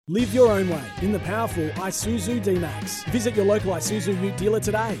Live your own way in the powerful Isuzu D-Max. Visit your local Isuzu Ute dealer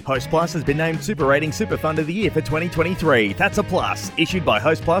today. Host Plus has been named Super Rating Super Fund of the Year for 2023. That's a plus. Issued by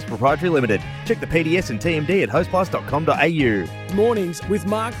Host Plus Proprietary Limited. Check the PDS and TMD at hostplus.com.au. Mornings with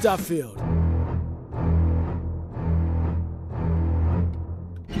Mark Duffield.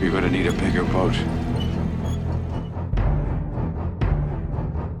 You're going to need a bigger boat.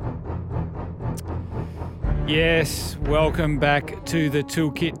 Yes, welcome back to the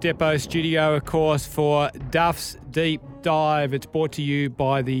Toolkit Depot studio, of course, for Duff's Deep Dive. It's brought to you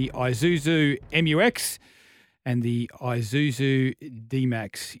by the Isuzu MUX and the Isuzu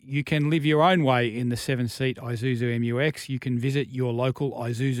D-Max. You can live your own way in the 7-seat Isuzu MUX. You can visit your local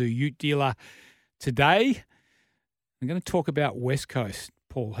Isuzu Ute dealer today. I'm going to talk about West Coast,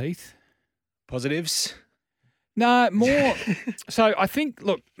 Paul Heath. Positives? No, more. So I think,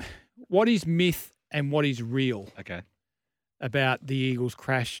 look, what is myth and what is real about the Eagles'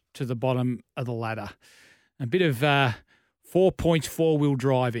 crash to the bottom of the ladder? A bit of 4 points, four-wheel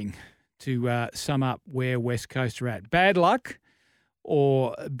driving to sum up where West Coast are at. Bad luck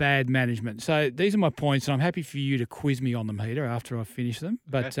or bad management? So these are my points, and I'm happy for you to quiz me on them, Peter, after I finish them.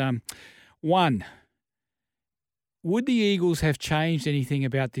 But one, would the Eagles have changed anything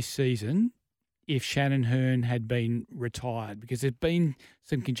about this season if Shannon Hearn had been retired? Because there's been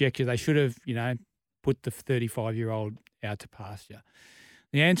some conjecture they should have, put the 35-year-old out to pasture.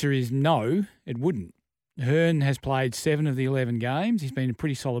 The answer is no, it wouldn't. Hearn has played 7 of the 11 games. He's been a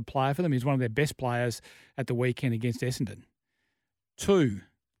pretty solid player for them. He's one of their best players at the weekend against Essendon. 2,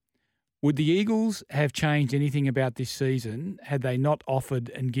 would the Eagles have changed anything about this season had they not offered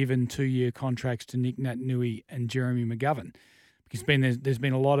and given 2-year contracts to Nick Naitanui and Jeremy McGovern? Because there's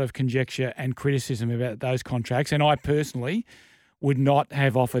been a lot of conjecture and criticism about those contracts, and I personally would not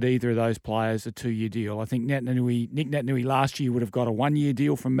have offered either of those players a 2-year deal. I think Nick Naitanui last year would have got a 1-year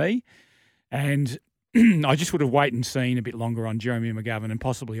deal from me, and I just would have waited and seen a bit longer on Jeremy McGovern and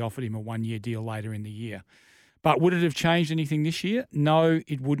possibly offered him a 1-year deal later in the year. But would it have changed anything this year? No,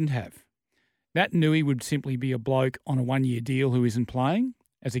 it wouldn't have. Naitanui would simply be a bloke on a 1-year deal who isn't playing,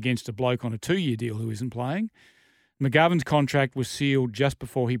 as against a bloke on a 2-year deal who isn't playing. McGovern's contract was sealed just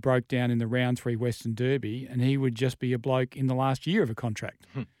before he broke down in the Round 3 Western Derby, and he would just be a bloke in the last year of a contract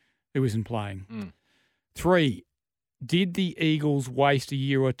who isn't playing. 3, did the Eagles waste a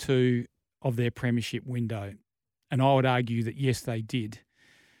year or two of their premiership window? And I would argue that, yes, they did.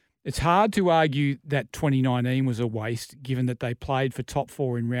 It's hard to argue that 2019 was a waste, given that they played for top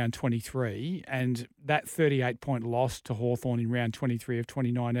 4 in round 23, and that 38-point loss to Hawthorn in round 23 of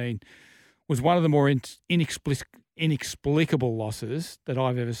 2019 was one of the more inexplicable losses that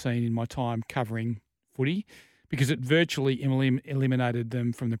I've ever seen in my time covering footy, because it virtually eliminated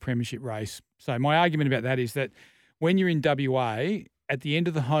them from the premiership race. So my argument about that is that when you're in WA, at the end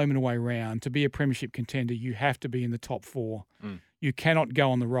of the home and away round, to be a premiership contender, you have to be in the top 4. You cannot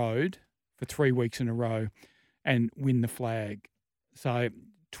go on the road for 3 weeks in a row and win the flag. So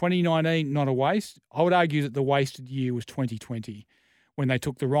 2019, not a waste. I would argue that the wasted year was 2020, when they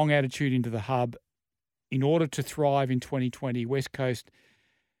took the wrong attitude into the hub. In order to thrive in 2020, West Coast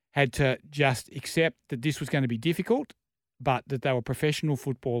had to just accept that this was going to be difficult, but that they were professional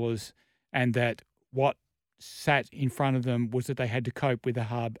footballers, and that what sat in front of them was that they had to cope with the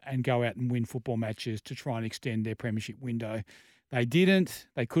hub and go out and win football matches to try and extend their premiership window. They didn't.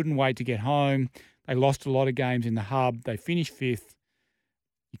 They couldn't wait to get home. They lost a lot of games in the hub. They finished 5th.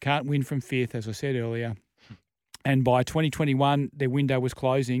 You can't win from 5th, as I said earlier. And by 2021, their window was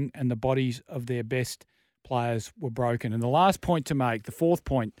closing and the bodies of their best players were broken. And the last point to make, the 4th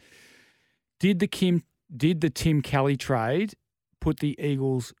point, did the Tim Kelly trade put the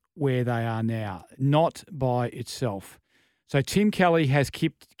Eagles where they are now? Not by itself. So Tim Kelly has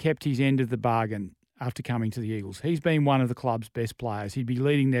kept his end of the bargain after coming to the Eagles. He's been one of the club's best players. He'd be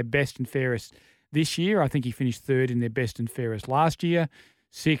leading their best and fairest this year. I think he finished 3rd in their best and fairest last year,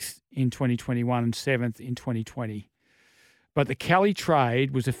 6th in 2021 and 7th in 2020. But the Kelly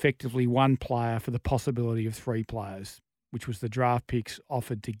trade was effectively one player for the possibility of 3 players, which was the draft picks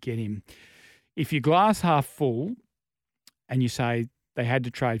offered to get him. If you're glass half full and you say they had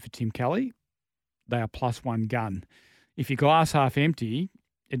to trade for Tim Kelly, they are +1 gun. If you're glass half empty,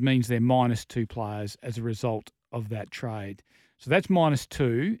 it means they're -2 players as a result of that trade. So that's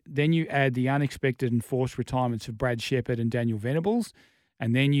 -2. Then you add the unexpected and forced retirements of Brad Shepherd and Daniel Venables,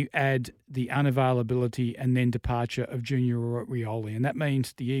 and then you add the unavailability and then departure of Junior Rioli. And that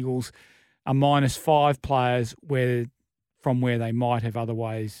means the Eagles are -5 players from where they might have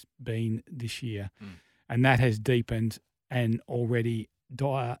otherwise been this year. And that has deepened an already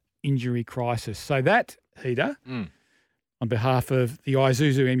dire injury crisis. So that, Heater, on behalf of the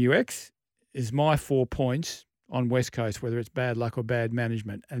Isuzu MUX, is my 4 points on West Coast, whether it's bad luck or bad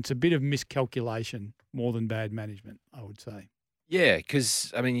management. And it's a bit of miscalculation more than bad management, I would say. Yeah,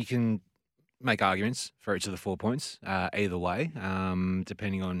 because, I mean, you can make arguments for each of the 4 points either way,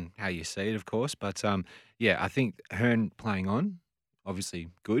 depending on how you see it, of course. But, I think Hearn playing on, obviously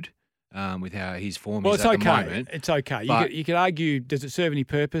good with how his form is at the moment. It's okay. You could argue, does it serve any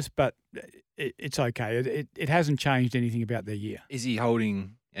purpose? But it's okay. It hasn't changed anything about their year. Is he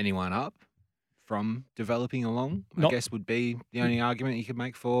holding anyone up from developing along? I guess would be the only argument you could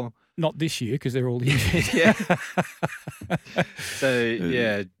make for. Not this year because they're all injured. Yeah.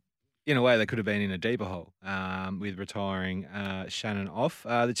 So, in a way, they could have been in a deeper hole with retiring Shannon off.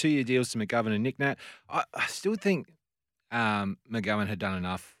 The 2-year deals to McGovern and Nick Nat. I still think McGovern had done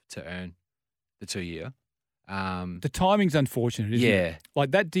enough to earn the 2-year. The timing's unfortunate, isn't it?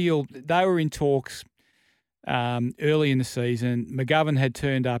 Like that deal, they were in talks early in the season. McGovern had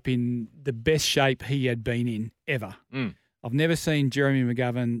turned up in the best shape he had been in ever. I've never seen Jeremy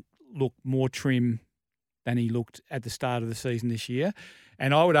McGovern look more trim than he looked at the start of the season this year.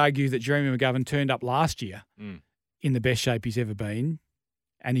 And I would argue that Jeremy McGovern turned up last year in the best shape he's ever been,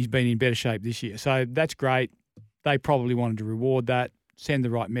 and he's been in better shape this year. So that's great. They probably wanted to reward that, send the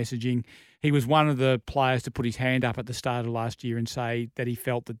right messaging. He was one of the players to put his hand up at the start of last year and say that he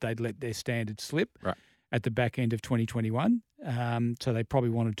felt that they'd let their standards slip at the back end of 2021. So they probably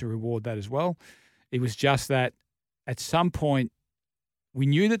wanted to reward that as well. It was just that at some point we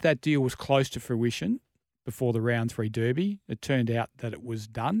knew that deal was close to fruition before the round 3 derby. It turned out that it was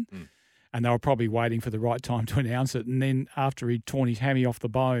done and they were probably waiting for the right time to announce it. And then after he'd torn his hammy off the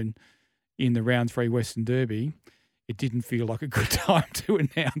bone in the round 3 Western Derby, it didn't feel like a good time to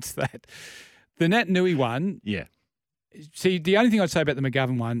announce that. The Nat Nui one. Yeah. See, the only thing I'd say about the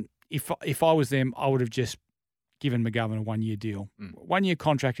McGovern one, if I was them, I would have just given McGovern a 1-year deal. 1-year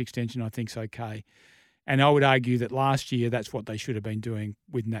contract extension, I think, is okay. And I would argue that last year that's what they should have been doing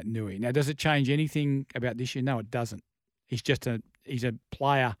with Nat Nui. Now, does it change anything about this year? No, it doesn't. He's a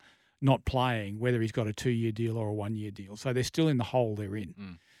player not playing, whether he's got a 2-year deal or a 1-year deal. So they're still in the hole they're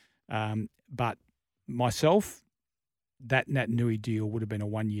in. But myself, that Nat Nui deal would have been a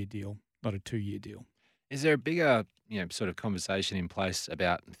 1-year deal, not a 2-year deal. Is there a bigger, sort of conversation in place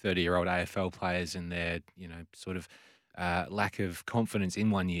about 30-year-old AFL players and their, sort of lack of confidence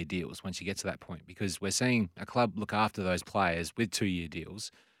in 1-year deals once you get to that point? Because we're seeing a club look after those players with 2-year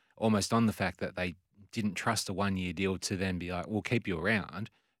deals, almost on the fact that they didn't trust a 1-year deal to then be like, we'll keep you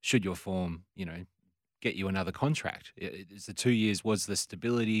around should your form, get you another contract. It's the 2 years was the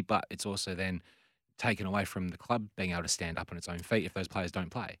stability, but it's also then taken away from the club being able to stand up on its own feet if those players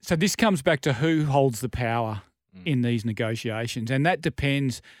don't play. So this comes back to who holds the power in these negotiations, and that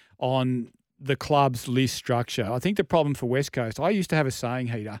depends on the club's list structure. I think the problem for West Coast, I used to have a saying,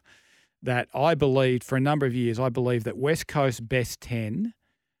 Heater, that I believed for a number of years, I believed that West Coast best 10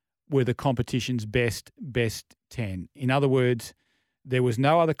 were the competition's best 10. In other words, there was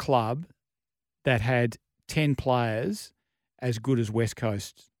no other club that had 10 players as good as West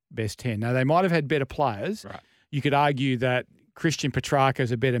Coast's best 10. Now, they might have had better players. Right. You could argue that Christian Petrarca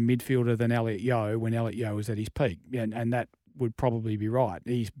is a better midfielder than Elliot Yeo when Elliot Yeo was at his peak, and that would probably be right.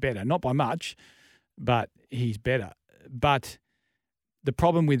 He's better, not by much, but he's better. But the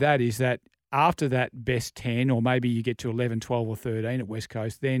problem with that is that after that best 10, or maybe you get to 11, 12 or 13 at West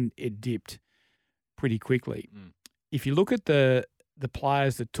Coast, then it dipped pretty quickly. If you look at the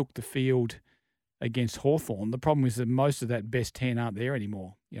players that took the field against Hawthorn, the problem is that most of that best 10 aren't there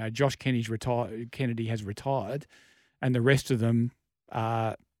anymore. Josh Kennedy has retired, and the rest of them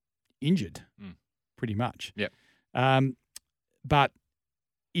are injured, pretty much. Yep. But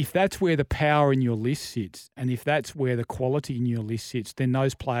if that's where the power in your list sits, and if that's where the quality in your list sits, then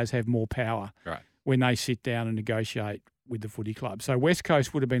those players have more power when they sit down and negotiate with the footy club. So West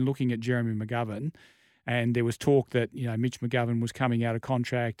Coast would have been looking at Jeremy McGovern, and there was talk that Mitch McGovern was coming out of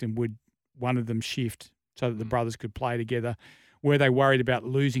contract and would one of them shift so that the brothers could play together. Were they worried about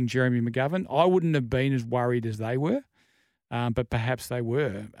losing Jeremy McGovern? I wouldn't have been as worried as they were, but perhaps they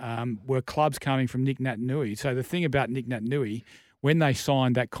were. Were clubs coming from Nick Nat Nui? So the thing about Nick Nat Nui, when they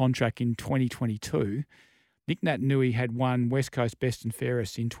signed that contract in 2022, Nick Nat Nui had won West Coast Best and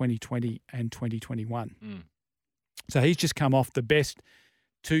Fairest in 2020 and 2021. So he's just come off the best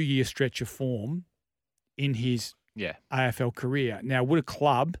 2-year stretch of form in his AFL career. Now, would a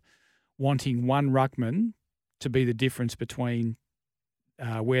club wanting one ruckman to be the difference between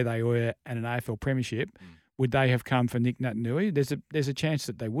where they were and an AFL premiership, would they have come for Nick Nat Nui? There's a chance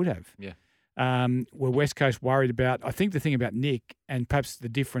that they would have. Were West Coast worried about, I think the thing about Nick, and perhaps the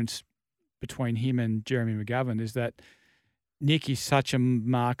difference between him and Jeremy McGovern, is that Nick is such a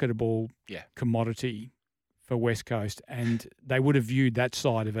marketable commodity for West Coast, and they would have viewed that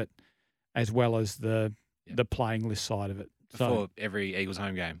side of it as well as the playing list side of it. Before every Eagles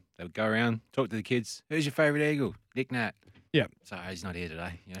home game, they would go around, talk to the kids. Who's your favourite Eagle? Nick Nat. Yeah. So he's not here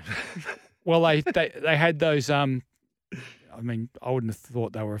today. Yeah. Well, they had those. I mean, I wouldn't have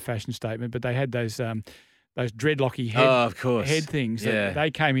thought they were a fashion statement, but they had those dreadlocky head things. That they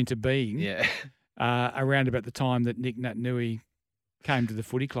came into being. Yeah. Around about the time that Nick Naitanui came to the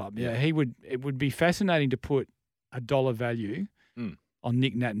footy club. Yeah, it would be fascinating to put a dollar value on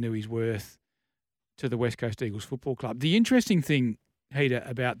Nick Natanui's worth to the West Coast Eagles Football Club. The interesting thing, Heater,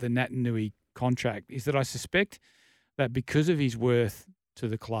 about the Naitanui contract is that I suspect that because of his worth to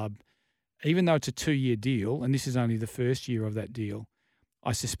the club, even though it's a 2-year deal, and this is only the first year of that deal,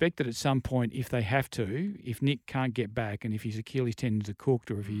 I suspect that at some point, if they have to, if Nick can't get back and if his Achilles tendons are cooked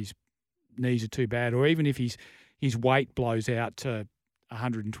or if his knees are too bad, or even if his weight blows out to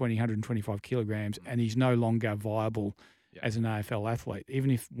 120, 125 kilograms and he's no longer viable as an AFL athlete, even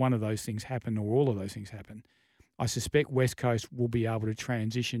if one of those things happen or all of those things happen, I suspect West Coast will be able to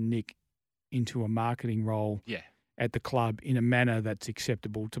transition Nick into a marketing role at the club in a manner that's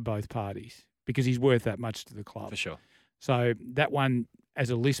acceptable to both parties because he's worth that much to the club. For sure. So that one, as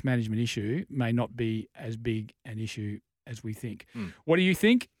a list management issue, may not be as big an issue as we think. What do you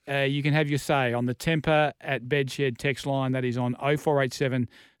think? You can have your say on the Temper at Bedshed text line. That is on 0487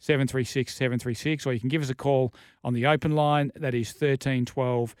 736 736, or you can give us a call on the open line. That is 13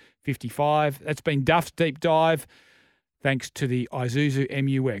 12 55. That's been Duff's Deep Dive. Thanks to the Isuzu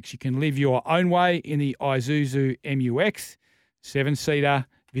MUX. You can live your own way in the Isuzu MUX. 7-seater.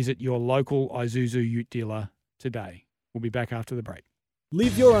 Visit your local Isuzu Ute dealer today. We'll be back after the break.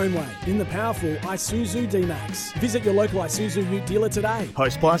 Live your own way in the powerful Isuzu D-Max. Visit your local Isuzu Ute dealer today.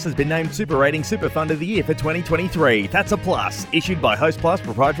 Host Plus has been named Super Rating Super Fund of the Year for 2023. That's a plus. Issued by Host Plus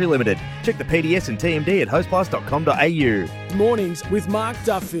Proprietary Limited. Check the PDS and TMD at hostplus.com.au. Mornings with Mark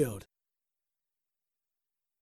Duffield.